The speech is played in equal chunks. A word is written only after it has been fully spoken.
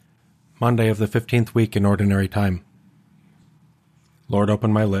Monday of the 15th week in Ordinary Time. Lord,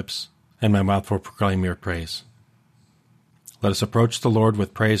 open my lips, and my mouth will proclaim your praise. Let us approach the Lord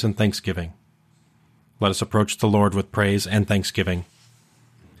with praise and thanksgiving. Let us approach the Lord with praise and thanksgiving.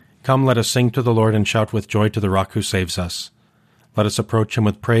 Come, let us sing to the Lord and shout with joy to the Rock who saves us. Let us approach him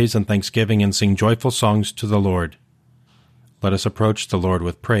with praise and thanksgiving and sing joyful songs to the Lord. Let us approach the Lord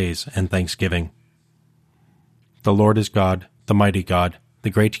with praise and thanksgiving. The Lord is God, the mighty God, the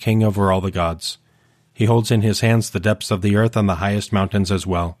great King over all the gods. He holds in his hands the depths of the earth and the highest mountains as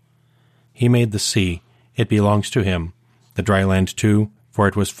well. He made the sea, it belongs to him, the dry land too, for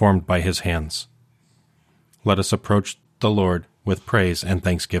it was formed by his hands. Let us approach the Lord with praise and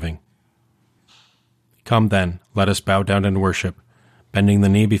thanksgiving. Come then, let us bow down and worship, bending the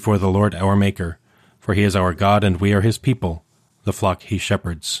knee before the Lord our Maker, for he is our God and we are his people, the flock he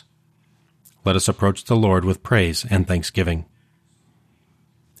shepherds. Let us approach the Lord with praise and thanksgiving.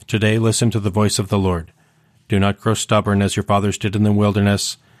 Today listen to the voice of the Lord. Do not grow stubborn as your fathers did in the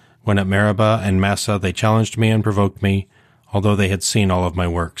wilderness, when at Meribah and Massah they challenged me and provoked me, although they had seen all of my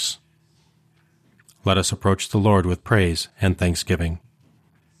works. Let us approach the Lord with praise and thanksgiving.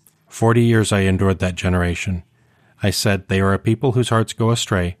 40 years I endured that generation. I said, they are a people whose hearts go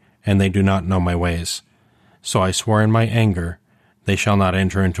astray, and they do not know my ways. So I swore in my anger, they shall not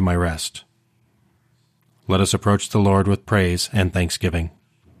enter into my rest. Let us approach the Lord with praise and thanksgiving.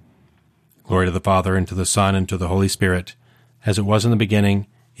 Glory to the Father, and to the Son, and to the Holy Spirit, as it was in the beginning,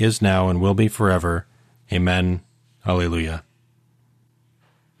 is now, and will be forever. Amen. Alleluia.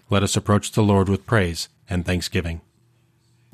 Let us approach the Lord with praise and thanksgiving.